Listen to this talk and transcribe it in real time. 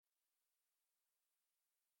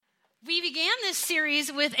We began this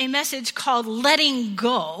series with a message called Letting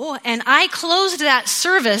Go, and I closed that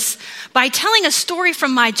service by telling a story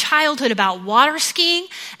from my childhood about water skiing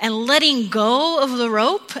and letting go of the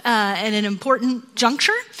rope at an important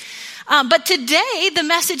juncture. But today, the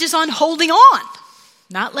message is on holding on.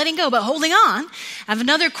 Not letting go, but holding on. I have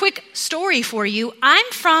another quick story for you. I'm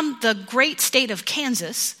from the great state of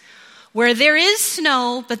Kansas, where there is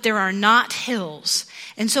snow, but there are not hills.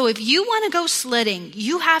 And so if you want to go sledding,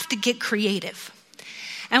 you have to get creative.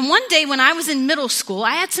 And one day when I was in middle school,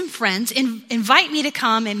 I had some friends invite me to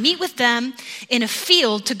come and meet with them in a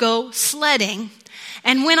field to go sledding.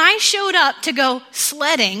 And when I showed up to go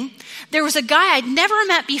sledding, there was a guy I'd never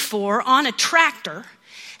met before on a tractor.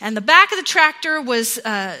 And the back of the tractor was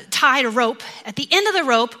tied a rope. At the end of the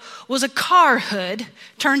rope was a car hood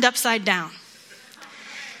turned upside down.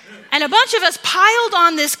 And a bunch of us piled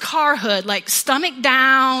on this car hood, like stomach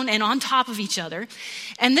down and on top of each other.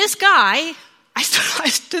 And this guy,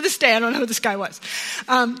 to this day, I don't know who this guy was,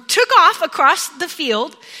 took off across the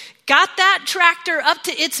field, got that tractor up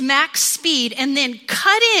to its max speed, and then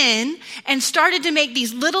cut in and started to make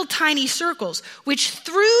these little tiny circles, which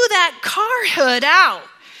threw that car hood out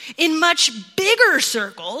in much bigger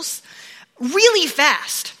circles really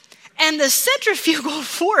fast. And the centrifugal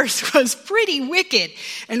force was pretty wicked.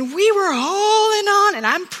 And we were holding on, and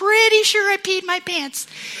I'm pretty sure I peed my pants.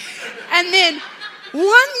 And then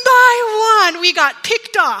one by one, we got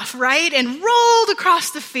picked off, right? And rolled across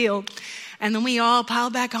the field. And then we all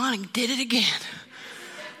piled back on and did it again.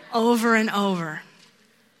 Over and over.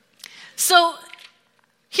 So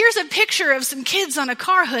here's a picture of some kids on a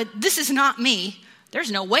car hood. This is not me. There's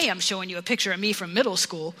no way I'm showing you a picture of me from middle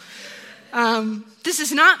school. This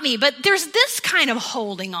is not me, but there's this kind of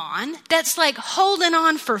holding on that's like holding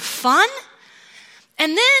on for fun.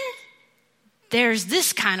 And then there's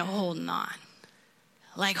this kind of holding on,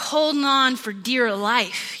 like holding on for dear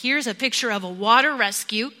life. Here's a picture of a water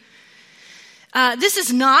rescue. This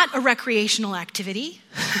is not a recreational activity.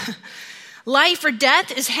 Life or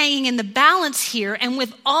death is hanging in the balance here, and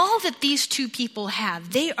with all that these two people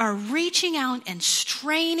have, they are reaching out and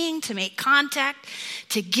straining to make contact,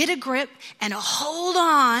 to get a grip, and hold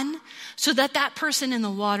on so that that person in the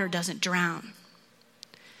water doesn't drown.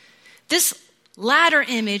 This latter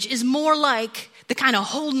image is more like the kind of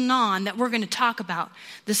holding on that we're going to talk about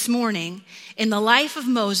this morning in the life of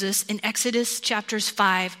Moses in Exodus chapters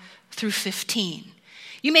 5 through 15.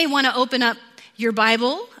 You may want to open up your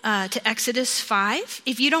Bible to Exodus 5.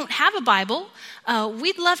 If you don't have a Bible,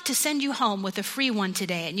 we'd love to send you home with a free one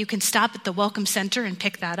today, and you can stop at the Welcome Center and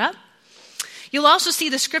pick that up. You'll also see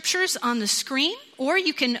the scriptures on the screen, or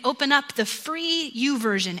you can open up the free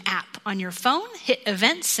YouVersion app on your phone, hit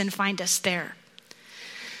events, and find us there.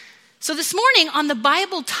 So this morning on the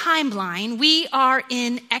Bible timeline, we are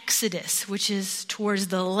in Exodus, which is towards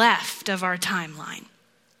the left of our timeline.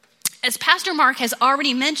 As Pastor Mark has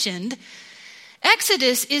already mentioned,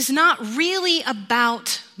 Exodus is not really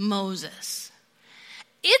about Moses.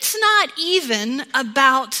 It's not even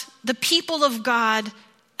about the people of God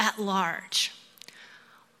at large.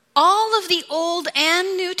 All of the Old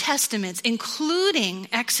and New Testaments, including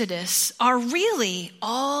Exodus, are really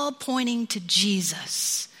all pointing to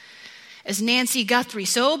Jesus. As Nancy Guthrie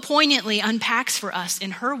so poignantly unpacks for us in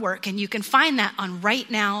her work, and you can find that on Right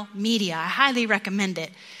Now Media. I highly recommend it.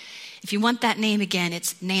 If you want that name again,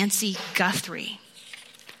 it's Nancy Guthrie.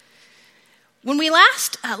 When we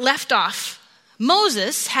last left off,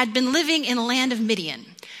 Moses had been living in the land of Midian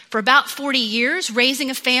for about 40 years, raising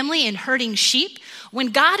a family and herding sheep, when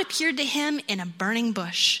God appeared to him in a burning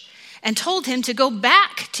bush and told him to go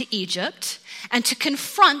back to Egypt and to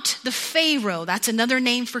confront the Pharaoh, that's another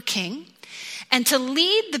name for king, and to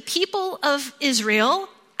lead the people of Israel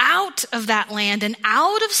out of that land and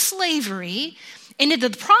out of slavery into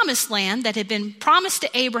the promised land that had been promised to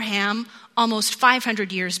Abraham almost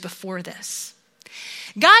 500 years before this.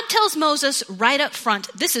 God tells Moses right up front,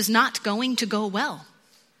 this is not going to go well.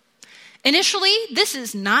 Initially, this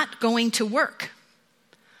is not going to work.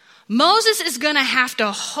 Moses is going to have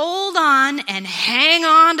to hold on and hang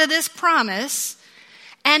on to this promise.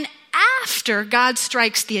 And after God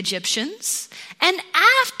strikes the Egyptians, and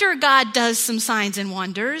after God does some signs and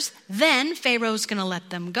wonders, then Pharaoh's going to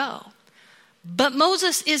let them go. But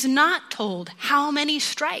Moses is not told how many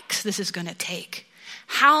strikes this is going to take,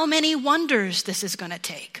 how many wonders this is going to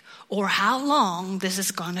take, or how long this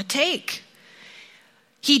is going to take.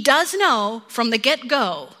 He does know from the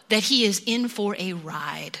get-go that he is in for a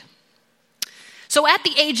ride. So at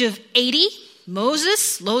the age of 80,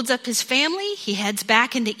 Moses loads up his family. He heads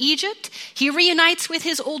back into Egypt. He reunites with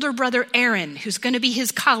his older brother Aaron, who's going to be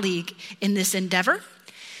his colleague in this endeavor.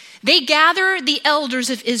 They gather the elders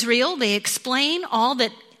of Israel. They explain all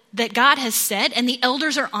that God has said, and the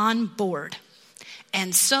elders are on board.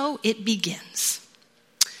 And so it begins.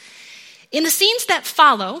 In the scenes that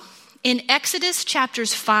follow, in Exodus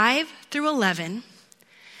chapters 5 through 11,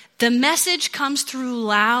 the message comes through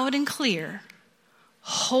loud and clear.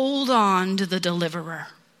 Hold on to the deliverer.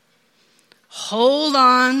 Hold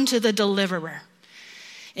on to the deliverer.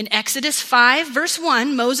 In Exodus 5, verse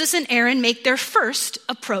 1, Moses and Aaron make their first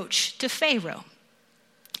approach to Pharaoh.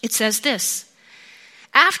 It says this,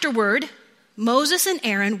 "Afterward, Moses and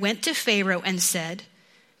Aaron went to Pharaoh and said,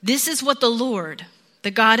 'This is what the Lord,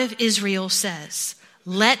 the God of Israel, says.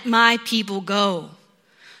 Let my people go,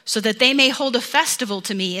 so that they may hold a festival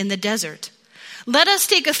to me in the desert. Let us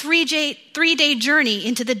take a three-day journey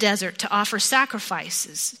into the desert to offer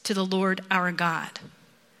sacrifices to the Lord our God.'"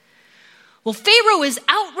 Well, Pharaoh is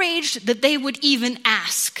outraged that they would even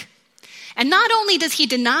ask. And not only does he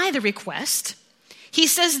deny the request, he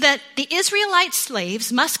says that the Israelite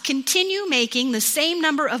slaves must continue making the same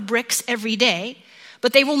number of bricks every day,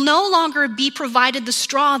 but they will no longer be provided the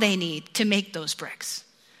straw they need to make those bricks.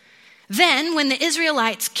 Then, when the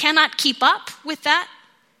Israelites cannot keep up with that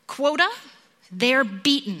quota, they're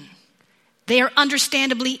beaten. They are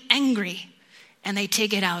understandably angry, and they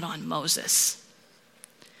take it out on Moses.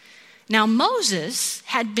 Now, Moses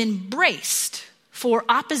had been braced for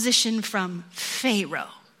opposition from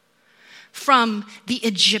Pharaoh, from the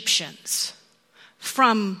Egyptians,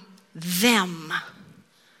 from them.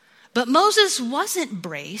 But Moses wasn't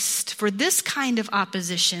braced for this kind of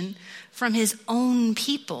opposition from his own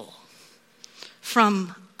people,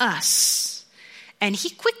 from us. And he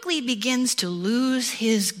quickly begins to lose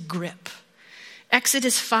his grip.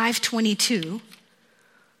 Exodus 5:22,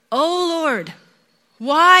 "O Lord,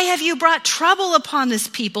 why have you brought trouble upon this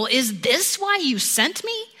people? Is this why you sent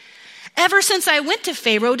me? Ever since I went to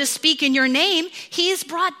Pharaoh to speak in your name, he has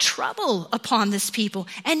brought trouble upon this people,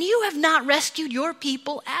 and you have not rescued your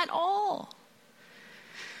people at all."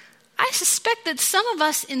 I suspect that some of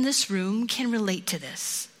us in this room can relate to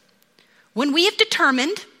this. When we have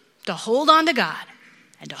determined to hold on to God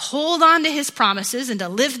and to hold on to his promises and to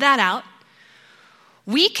live that out,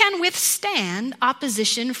 we can withstand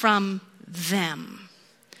opposition from them,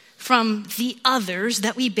 from the others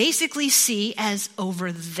that we basically see as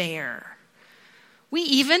over there. We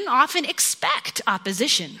even often expect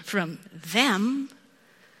opposition from them.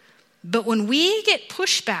 But when we get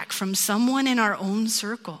pushback from someone in our own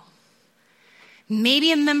circle,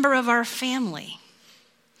 maybe a member of our family,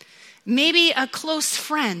 maybe a close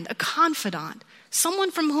friend, a confidant,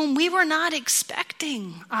 someone from whom we were not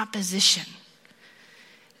expecting opposition,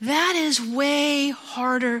 that is way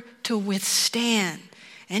harder to withstand.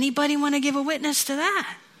 Anybody want to give a witness to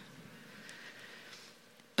that?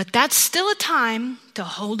 But that's still a time to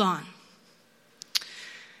hold on.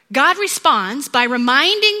 God responds by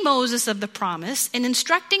reminding Moses of the promise and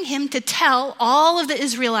instructing him to tell all of the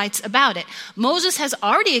Israelites about it. Moses has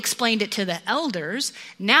already explained it to the elders.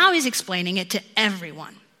 Now he's explaining it to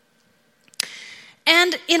everyone.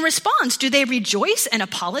 And in response, do they rejoice and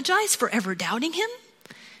apologize for ever doubting him?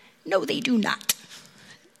 No, they do not.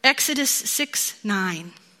 Exodus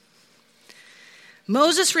 6:9.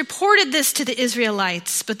 Moses reported this to the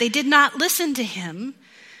Israelites, but they did not listen to him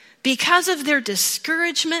because of their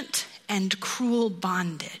discouragement and cruel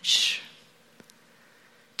bondage.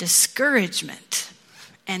 Discouragement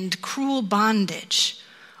and cruel bondage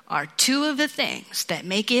are two of the things that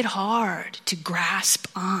make it hard to grasp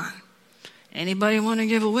on. Anybody want to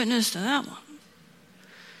give a witness to that one?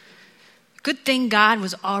 Good thing God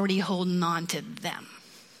was already holding on to them.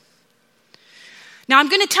 Now I'm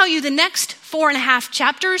going to tell you the next 4.5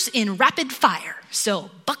 chapters in rapid fire,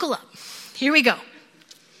 so buckle up. Here we go.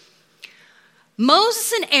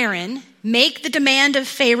 Moses and Aaron make the demand of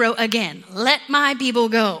Pharaoh again. Let my people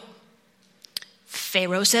go.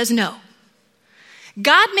 Pharaoh says no.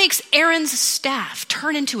 God makes Aaron's staff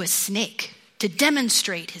turn into a snake to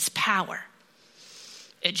demonstrate his power.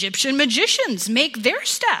 Egyptian magicians make their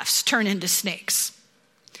staffs turn into snakes.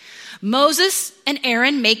 Moses and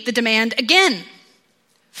Aaron make the demand again.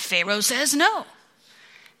 Pharaoh says no.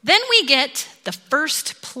 Then we get the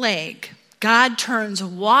first plague. God turns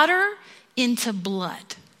water into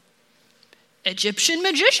blood. Egyptian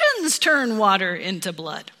magicians turn water into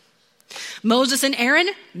blood. Moses and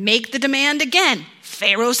Aaron make the demand again.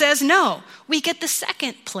 Pharaoh says no. We get the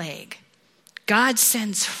second plague. God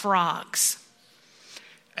sends frogs.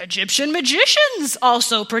 Egyptian magicians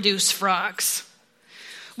also produce frogs.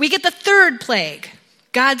 We get the third plague.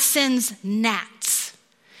 God sends gnats.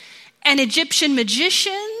 And Egyptian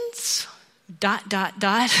magicians, ...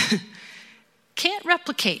 can't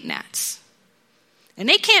replicate gnats. And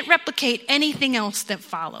they can't replicate anything else that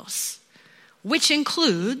follows, which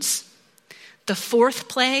includes the 4th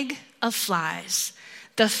plague of flies,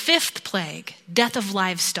 the 5th plague, death of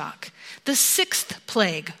livestock, the 6th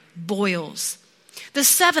plague, boils, the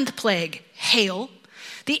 7th plague, hail,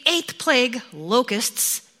 the 8th plague,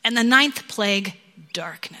 locusts, and the 9th plague,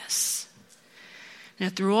 darkness. Now,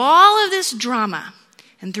 through all of this drama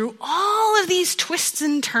and through all of these twists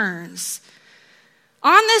and turns,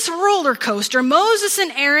 on this roller coaster, Moses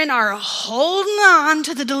and Aaron are holding on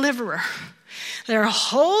to the deliverer. They're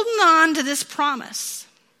holding on to this promise.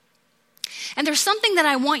 And there's something that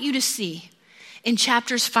I want you to see in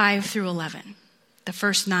chapters 5 through 11, the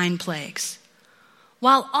first 9 plagues.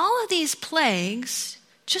 While all of these plagues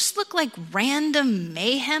just look like random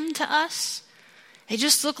mayhem to us, they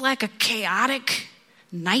just look like a chaotic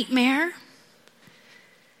nightmare,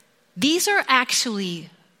 these are actually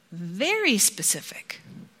very specific,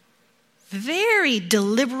 very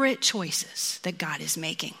deliberate choices that God is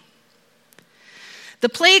making. The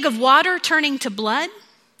plague of water turning to blood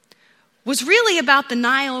was really about the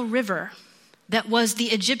Nile River that was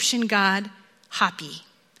the Egyptian god Hapi.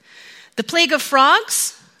 The plague of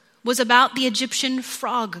frogs was about the Egyptian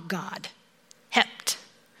frog god, Hept.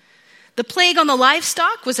 The plague on the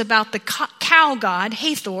livestock was about the cow god,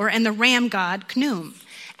 Hathor, and the ram god, Khnum.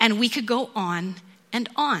 And we could go on and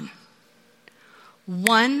on.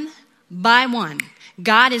 One by one,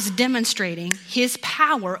 God is demonstrating his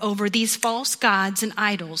power over these false gods and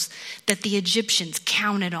idols that the Egyptians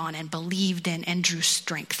counted on and believed in and drew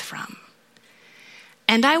strength from.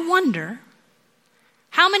 And I wonder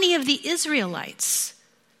how many of the Israelites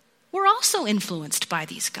were also influenced by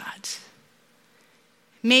these gods.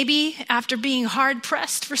 Maybe after being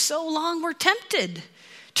hard-pressed for so long, we're tempted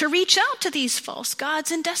to reach out to these false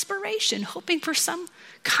gods in desperation, hoping for some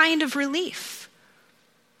kind of relief.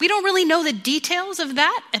 We don't really know the details of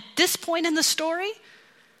that at this point in the story,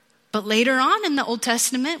 but later on in the Old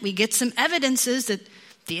Testament, we get some evidences that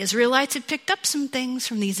the Israelites had picked up some things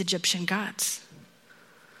from these Egyptian gods.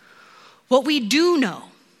 What we do know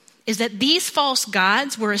is that these false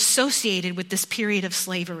gods were associated with this period of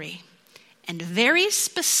slavery. And very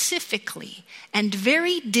specifically and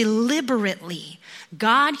very deliberately,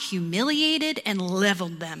 God humiliated and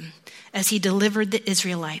leveled them as he delivered the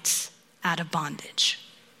Israelites out of bondage.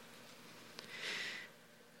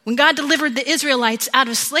 When God delivered the Israelites out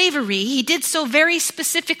of slavery, he did so very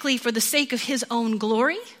specifically for the sake of his own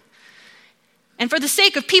glory and for the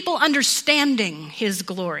sake of people understanding his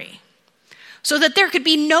glory, so that there could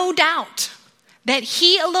be no doubt that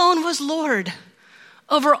he alone was Lord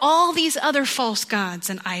over all these other false gods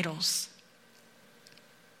and idols.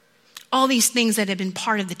 All these things that had been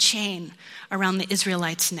part of the chain around the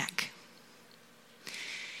Israelites' neck.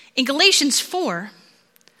 In Galatians 4,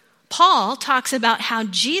 Paul talks about how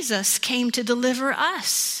Jesus came to deliver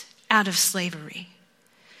us out of slavery.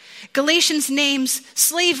 Galatians names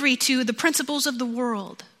slavery to the principles of the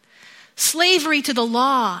world, slavery to the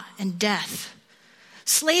law and death,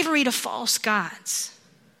 slavery to false gods.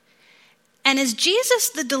 And as Jesus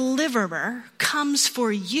the deliverer comes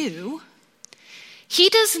for you, he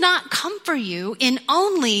does not come for you in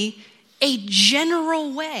only a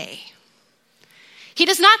general way. He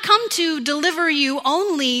does not come to deliver you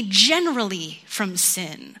only generally from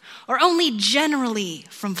sin or only generally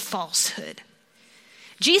from falsehood.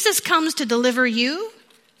 Jesus comes to deliver you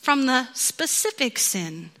from the specific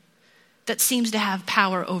sin that seems to have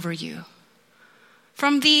power over you,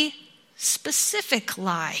 from the specific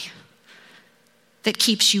lie that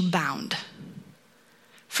keeps you bound,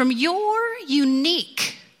 from your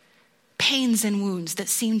unique pains and wounds that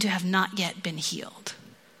seem to have not yet been healed.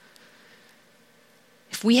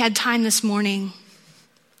 If we had time this morning,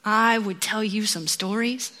 I would tell you some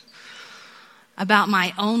stories about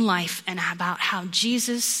my own life and about how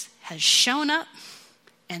Jesus has shown up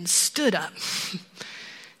and stood up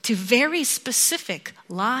to very specific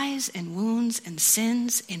lies and wounds and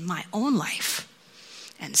sins in my own life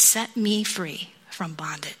and set me free from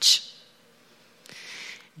bondage.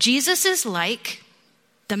 Jesus is like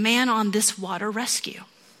the man on this water rescue.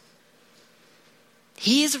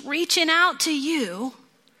 He's reaching out to you.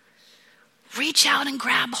 Reach out and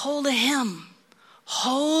grab hold of him.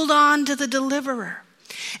 Hold on to the deliverer.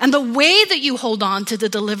 And the way that you hold on to the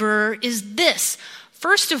deliverer is this.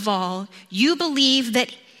 First of all, you believe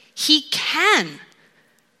that he can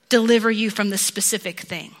deliver you from the specific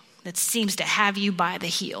thing that seems to have you by the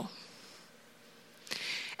heel.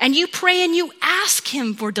 And you pray and you ask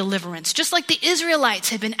him for deliverance, just like the Israelites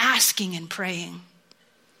had been asking and praying.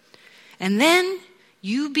 And then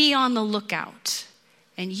you be on the lookout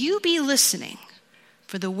and you be listening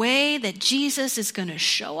for the way that Jesus is going to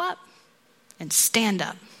show up and stand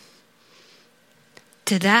up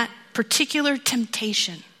to that particular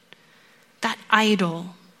temptation, that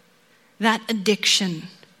idol, that addiction,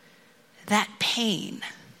 that pain,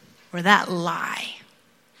 or that lie.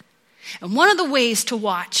 And one of the ways to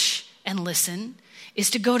watch and listen is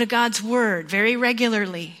to go to God's word very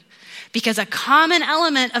regularly, because a common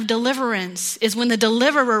element of deliverance is when the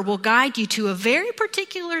deliverer will guide you to a very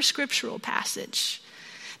particular scriptural passage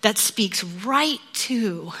that speaks right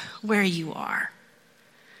to where you are.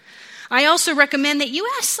 I also recommend that you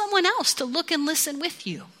ask someone else to look and listen with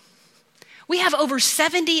you. We have over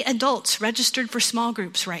 70 adults registered for small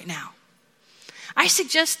groups right now. I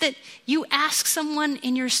suggest that you ask someone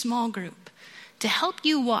in your small group to help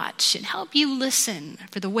you watch and help you listen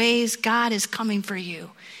for the ways God is coming for you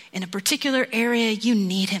in a particular area you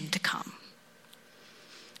need him to come.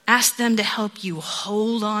 Ask them to help you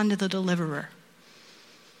hold on to the deliverer.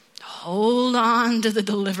 Hold on to the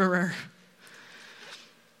deliverer.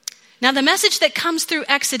 Now, the message that comes through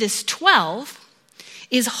Exodus 12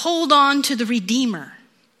 is hold on to the Redeemer.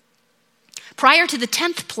 Prior to the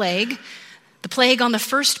 10th plague, the plague on the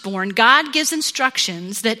firstborn, God gives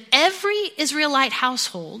instructions that every Israelite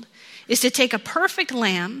household is to take a perfect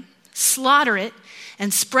lamb, slaughter it,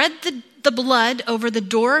 and spread the blood over the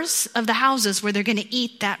doors of the houses where they're going to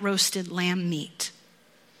eat that roasted lamb meat.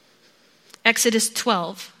 Exodus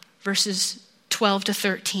 12, verses 12 to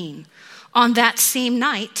 13. On that same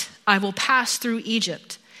night, I will pass through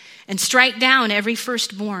Egypt and strike down every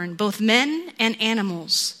firstborn, both men and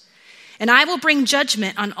animals. And I will bring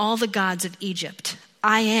judgment on all the gods of Egypt.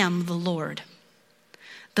 I am the Lord.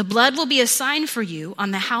 The blood will be a sign for you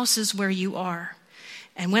on the houses where you are.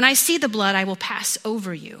 And when I see the blood, I will pass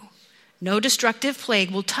over you. No destructive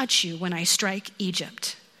plague will touch you when I strike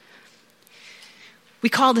Egypt. We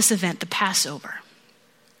call this event the Passover.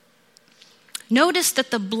 Notice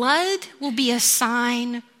that the blood will be a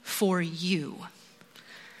sign for you,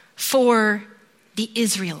 for the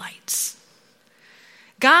Israelites.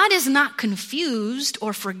 God is not confused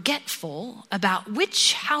or forgetful about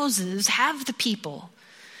which houses have the people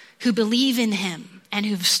who believe in him and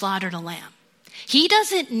who've slaughtered a lamb. He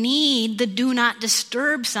doesn't need the do not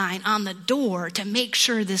disturb sign on the door to make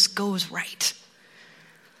sure this goes right.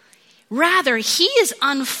 Rather, he is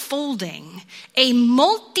unfolding a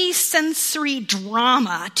multi-sensory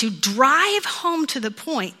drama to drive home the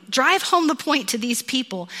point to these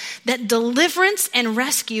people that deliverance and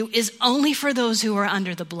rescue is only for those who are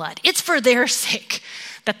under the blood. It's for their sake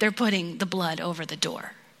that they're putting the blood over the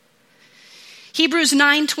door. Hebrews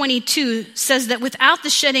 9:22 says that without the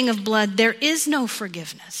shedding of blood, there is no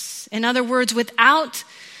forgiveness. In other words, without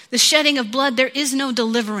the shedding of blood, there is no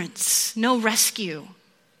deliverance, no rescue.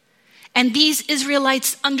 And these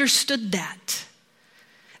Israelites understood that.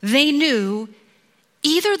 They knew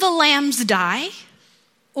either the lambs die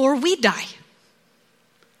or we die.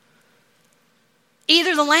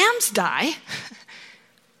 Either the lambs die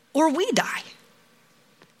or we die.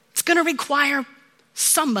 It's going to require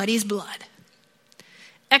somebody's blood.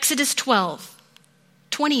 Exodus 12,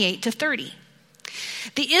 28 to 30.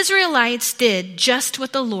 The Israelites did just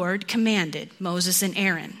what the Lord commanded Moses and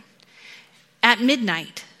Aaron. At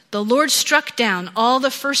midnight, the Lord struck down all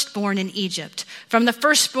the firstborn in Egypt, from the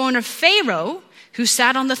firstborn of Pharaoh, who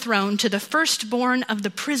sat on the throne, to the firstborn of the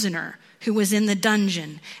prisoner who was in the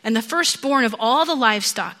dungeon, and the firstborn of all the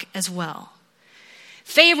livestock as well.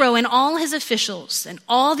 Pharaoh and all his officials and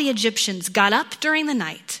all the Egyptians got up during the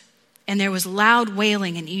night, and there was loud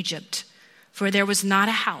wailing in Egypt, for there was not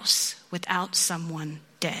a house without someone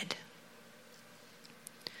dead.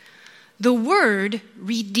 The word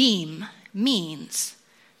redeem means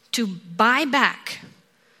to buy back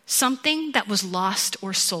something that was lost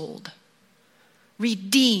or sold.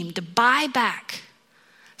 Redeem, to buy back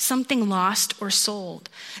something lost or sold.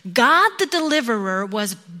 God, the deliverer,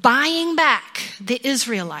 was buying back the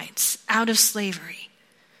Israelites out of slavery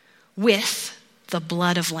with the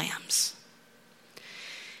blood of lambs.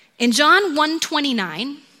 In John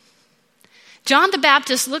 1:29, John the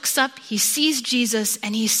Baptist looks up, he sees Jesus,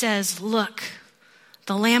 and he says, "Look,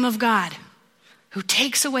 the Lamb of God who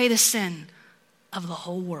takes away the sin of the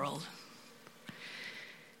whole world."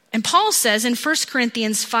 And Paul says in 1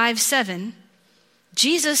 Corinthians 5:7,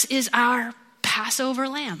 Jesus is our Passover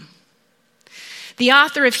lamb. The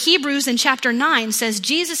author of Hebrews in chapter 9 says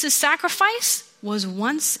Jesus' sacrifice was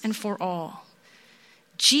once and for all.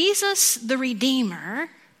 Jesus, the Redeemer,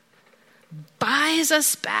 buys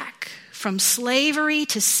us back from slavery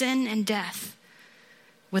to sin and death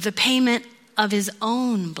with the payment of his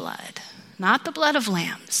own blood. Not the blood of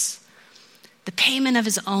lambs, the payment of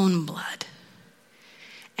his own blood.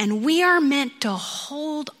 and we are meant to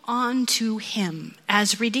hold on to him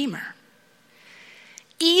as Redeemer.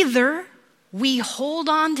 Either we hold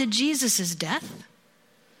on to Jesus' death,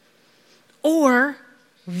 or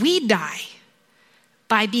we die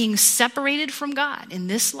by being separated from God in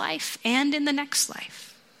this life and in the next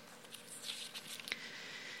life.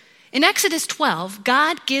 In Exodus 12,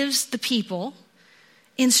 God gives the people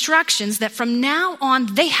instructions that from now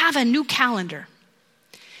on they have a new calendar.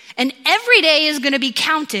 And every day is going to be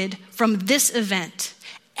counted from this event.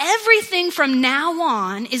 Everything from now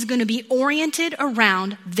on is going to be oriented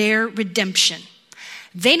around their redemption.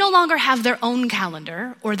 They no longer have their own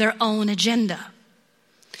calendar or their own agenda.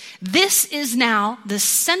 This is now the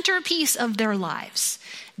centerpiece of their lives,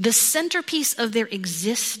 the centerpiece of their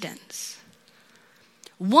existence.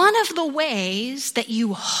 One of the ways that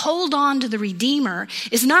you hold on to the Redeemer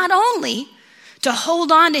is not only to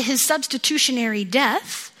hold on to his substitutionary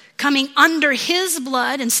death, coming under his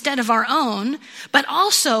blood instead of our own, but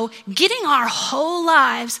also getting our whole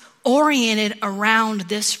lives oriented around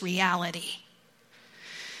this reality.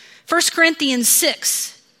 1 Corinthians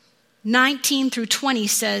 6, 19 through 20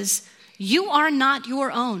 says, "You are not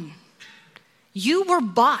your own. You were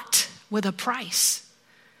bought with a price.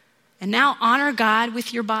 And now honor God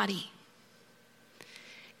with your body.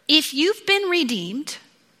 If you've been redeemed,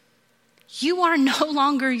 you are no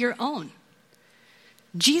longer your own.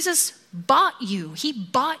 Jesus bought you. He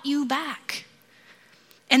bought you back.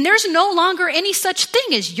 And there's no longer any such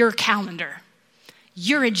thing as your calendar,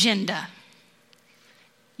 your agenda,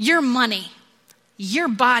 your money, your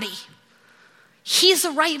body. He's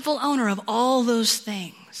the rightful owner of all those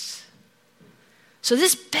things." So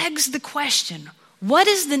this begs the question, what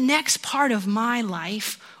is the next part of my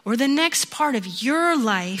life or the next part of your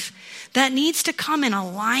life that needs to come in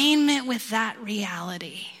alignment with that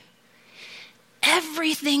reality?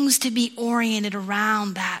 Everything's to be oriented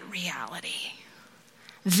around that reality.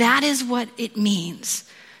 That is what it means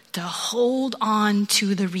to hold on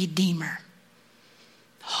to the Redeemer.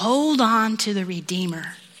 Hold on to the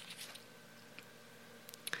Redeemer.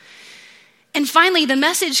 And finally, the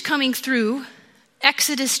message coming through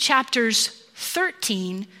Exodus chapters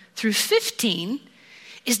 13 through 15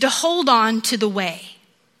 is to hold on to the way.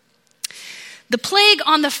 The plague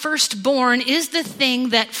on the firstborn is the thing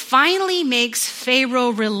that finally makes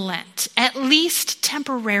Pharaoh relent, at least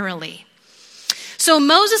temporarily. So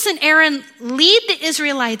Moses and Aaron lead the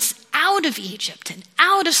Israelites out of Egypt and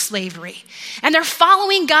out of slavery. And they're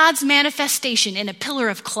following God's manifestation in a pillar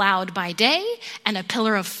of cloud by day and a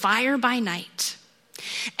pillar of fire by night.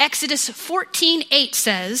 Exodus 14:8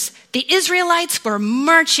 says, the Israelites were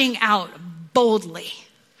marching out boldly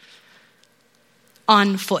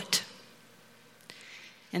on foot.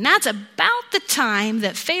 And that's about the time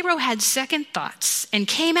that Pharaoh had second thoughts and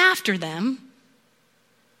came after them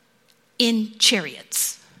in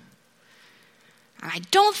chariots. I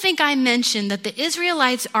don't think I mentioned that the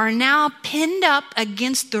Israelites are now pinned up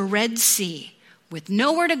against the Red Sea with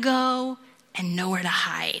nowhere to go and nowhere to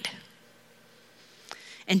hide.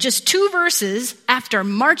 And just 2 verses after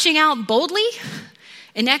marching out boldly,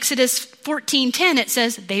 in Exodus 14:10, it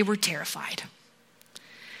says they were terrified.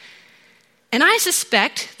 And I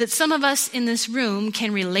suspect that some of us in this room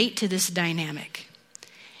can relate to this dynamic.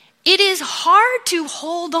 It is hard to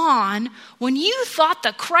hold on when you thought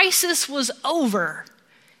the crisis was over,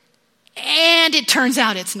 and it turns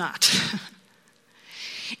out it's not.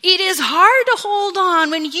 It is hard to hold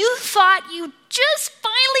on when you thought you just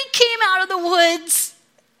finally came out of the woods,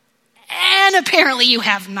 and apparently you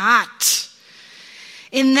have not.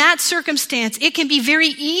 In that circumstance, it can be very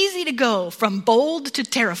easy to go from bold to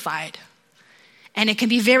terrified. And it can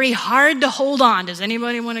be very hard to hold on. Does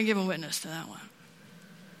anybody want to give a witness to that one?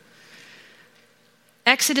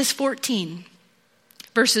 Exodus 14,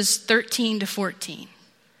 verses 13 to 14.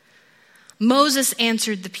 Moses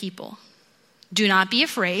answered the people, "Do not be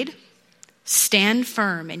afraid. Stand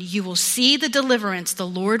firm, and you will see the deliverance the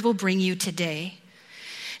Lord will bring you today.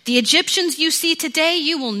 The Egyptians you see today,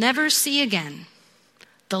 you will never see again.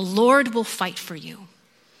 The Lord will fight for you.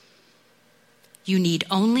 You need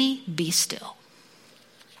only be still."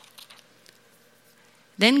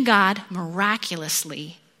 Then God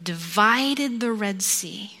miraculously divided the Red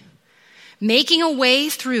Sea, making a way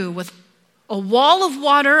through with a wall of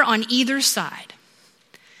water on either side.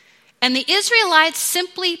 And the Israelites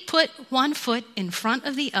simply put one foot in front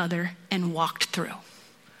of the other and walked through.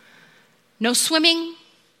 No swimming,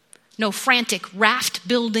 no frantic raft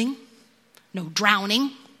building, no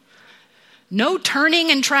drowning, no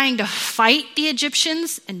turning and trying to fight the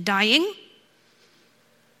Egyptians and dying.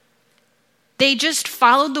 They just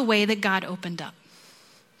followed the way that God opened up.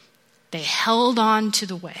 They held on to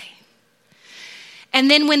the way. And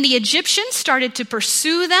then when the Egyptians started to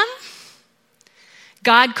pursue them,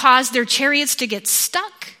 God caused their chariots to get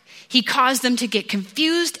stuck. He caused them to get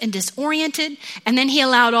confused and disoriented. And then he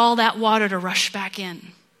allowed all that water to rush back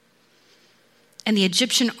in. And the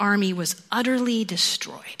Egyptian army was utterly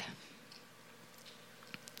destroyed.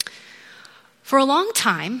 For a long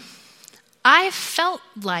time, I felt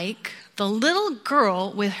like the little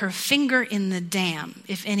girl with her finger in the dam,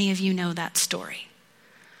 if any of you know that story.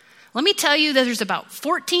 Let me tell you that there's about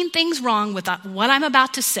 14 things wrong with what I'm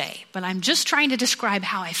about to say, but I'm just trying to describe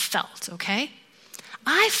how I felt, okay?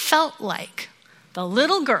 I felt like the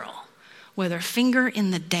little girl with her finger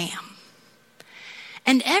in the dam.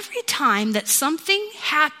 And every time that something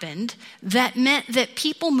happened that meant that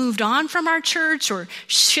people moved on from our church or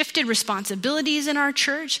shifted responsibilities in our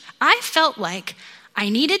church, I felt like I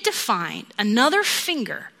needed to find another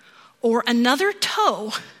finger or another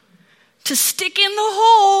toe to stick in the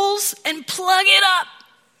holes and plug it up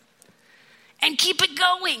and keep it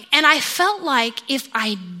going. And I felt like if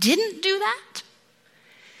I didn't do that,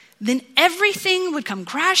 then everything would come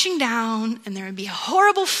crashing down and there would be a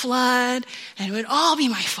horrible flood and it would all be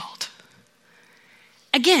my fault.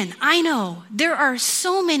 Again, I know there are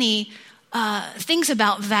so many things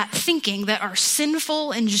about that thinking that are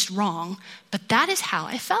sinful and just wrong, but that is how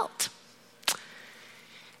I felt.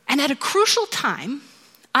 And at a crucial time,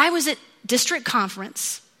 I was at district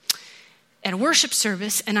conference at a worship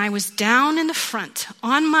service, and I was down in the front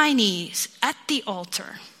on my knees at the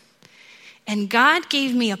altar. And God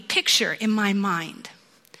gave me a picture in my mind.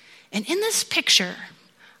 And in this picture,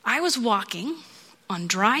 I was walking on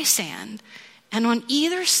dry sand, and on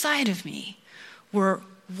either side of me were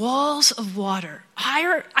walls of water.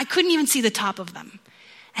 Higher, I couldn't even see the top of them.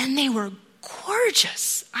 And they were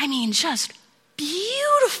gorgeous. I mean, just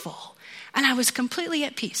beautiful. And I was completely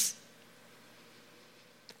at peace.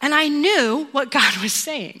 And I knew what God was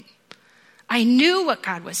saying. I knew what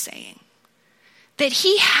God was saying. That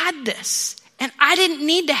he had this, and I didn't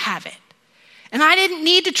need to have it. And I didn't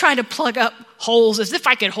need to try to plug up holes as if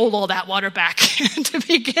I could hold all that water back to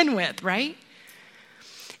begin with, right?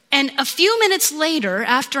 And a few minutes later,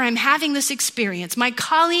 after I'm having this experience, my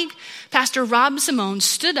colleague, Pastor Rob Simone,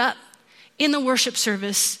 stood up in the worship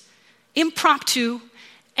service, impromptu,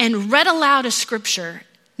 and read aloud a scripture.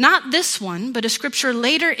 Not this one, but a scripture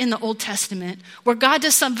later in the Old Testament where God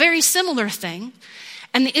does some very similar thing.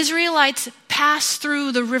 And the Israelites pass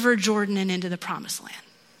through the river Jordan and into the promised land.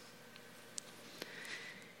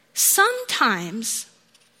 Sometimes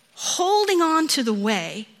holding on to the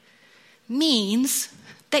way means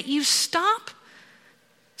that you stop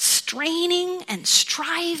straining and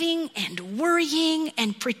striving and worrying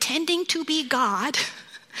and pretending to be God,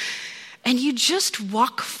 and you just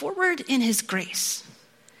walk forward in his grace.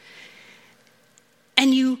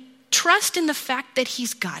 And you trust in the fact that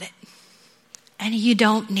he's got it. And you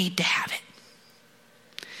don't need to have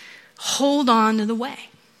it. Hold on to the way.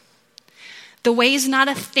 The way is not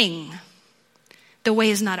a thing. The way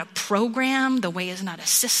is not a program. The way is not a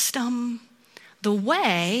system. The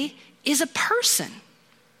way is a person.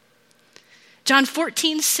 John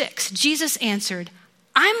 14:6, Jesus answered,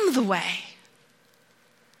 I'm the way.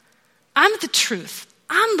 I'm the truth.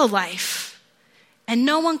 I'm the life. And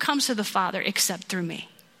no one comes to the Father except through me.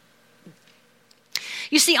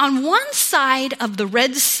 You see, on one side of the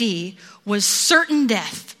Red Sea was certain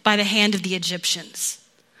death by the hand of the Egyptians.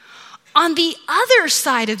 On the other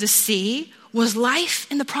side of the sea was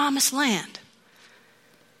life in the promised land.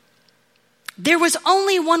 There was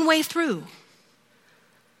only one way through.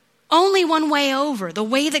 Only one way over, the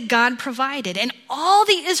way that God provided. And all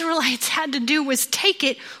the Israelites had to do was take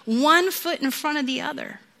it one foot in front of the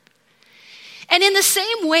other. And in the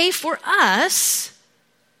same way for us,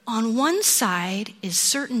 on one side is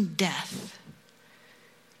certain death.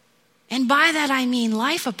 And by that I mean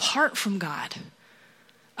life apart from God.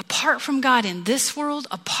 Apart from God in this world,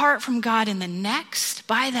 apart from God in the next.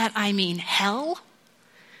 By that I mean hell.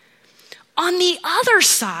 On the other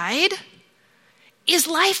side is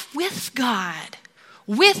life with God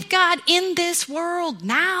in this world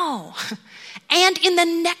now, and in the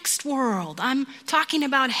next world. I'm talking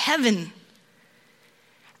about heaven.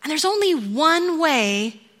 And there's only one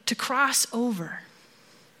way to cross over,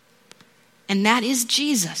 and that is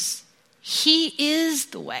Jesus. He is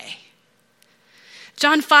the way.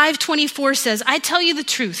 John 5:24 says, I tell you the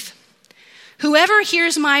truth. Whoever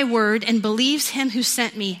hears my word and believes him who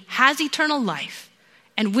sent me has eternal life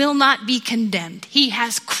and will not be condemned. He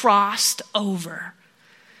has crossed over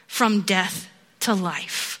from death to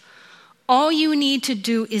life. All you need to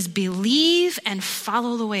do is believe and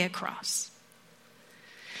follow the way across.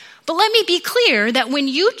 But let me be clear that when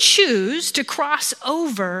you choose to cross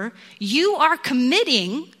over, you are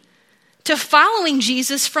committing to following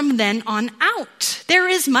Jesus from then on out. There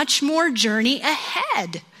is much more journey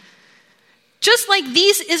ahead. Just like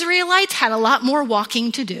these Israelites had a lot more walking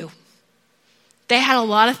to do. They had a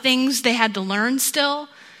lot of things they had to learn still.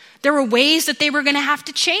 There were ways that they were going to have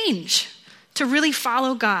to change to really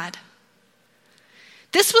follow God.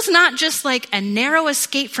 This was not just like a narrow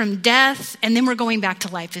escape from death and then we're going back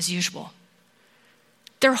to life as usual.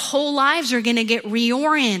 Their whole lives are going to get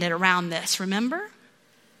reoriented around this, remember?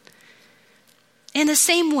 In the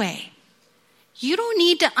same way, you don't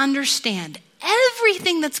need to understand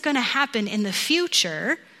everything that's going to happen in the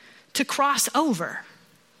future to cross over.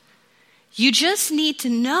 You just need to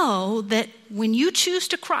know that when you choose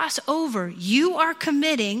to cross over, you are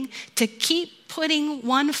committing to keep putting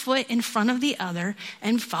one foot in front of the other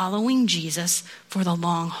and following Jesus for the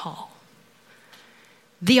long haul.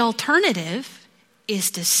 The alternative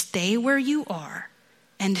is to stay where you are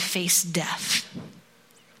and face death.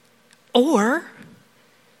 Or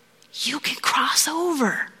you can cross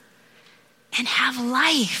over and have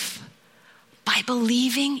life by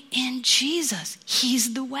believing in Jesus.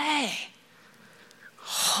 He's the way.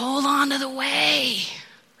 Hold on to the way.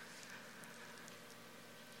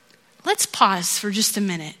 Let's pause for just a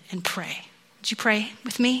minute and pray. Would you pray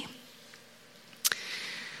with me?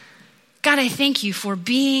 God, I thank you for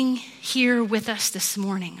being here with us this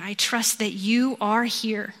morning. I trust that you are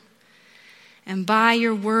here. And by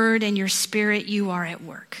your word and your spirit, you are at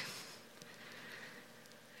work.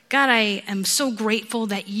 God, I am so grateful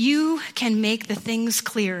that you can make the things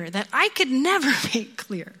clear that I could never make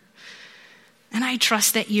clear. And I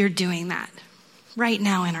trust that you're doing that right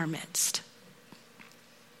now in our midst.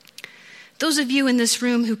 Those of you in this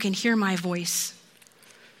room who can hear my voice,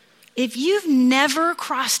 if you've never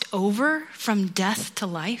crossed over from death to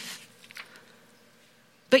life,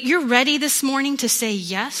 but you're ready this morning to say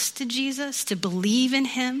yes to Jesus, to believe in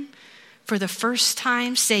him for the first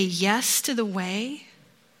time, say yes to the way.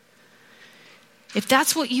 If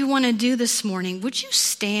that's what you want to do this morning, would you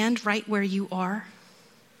stand right where you are?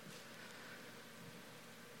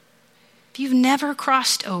 If you've never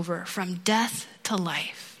crossed over from death to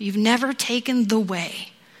life, you've never taken the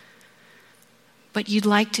way, but you'd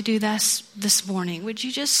like to do this morning, would you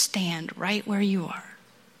just stand right where you are?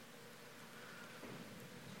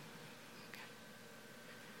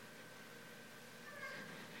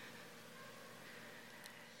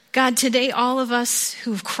 God, today all of us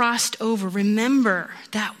who've crossed over, remember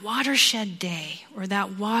that watershed day or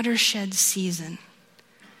that watershed season.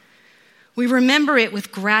 We remember it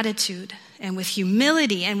with gratitude and with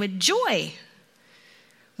humility and with joy.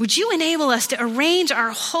 Would you enable us to arrange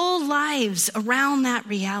our whole lives around that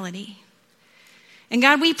reality? And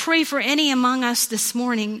God, we pray for any among us this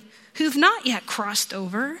morning who've not yet crossed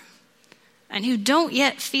over and who don't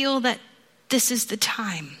yet feel that this is the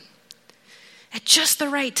time. At just the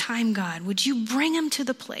right time, God, would you bring them to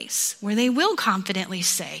the place where they will confidently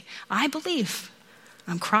say, I believe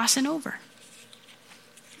I'm crossing over.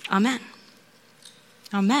 Amen.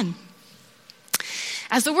 Amen.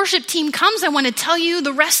 As the worship team comes, I want to tell you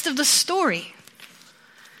the rest of the story.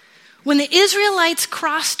 When the Israelites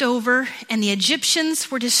crossed over and the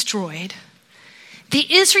Egyptians were destroyed,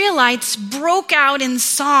 the Israelites broke out in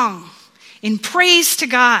song, in praise to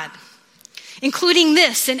God, including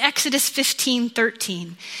this in Exodus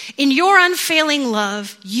 15:13. In your unfailing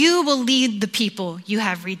love, you will lead the people you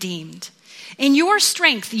have redeemed. In your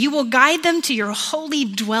strength, you will guide them to your holy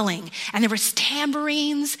dwelling. And there was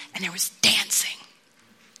tambourines and there was dancing.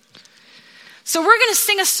 So we're going to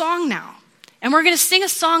sing a song now. And we're going to sing a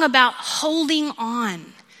song about holding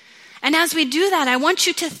on. And as we do that, I want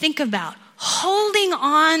you to think about holding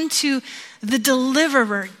on to the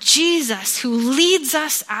deliverer, Jesus, who leads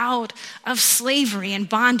us out of slavery and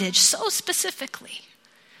bondage so specifically.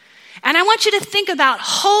 And I want you to think about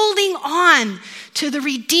holding on to the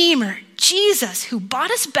Redeemer, Jesus, who bought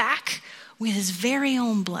us back with his very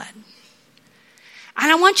own blood.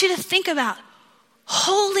 And I want you to think about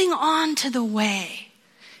holding on to the way,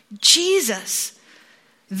 Jesus,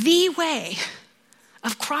 the way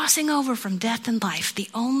of crossing over from death and life, the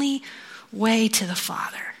only way to the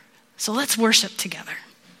Father. So let's worship together.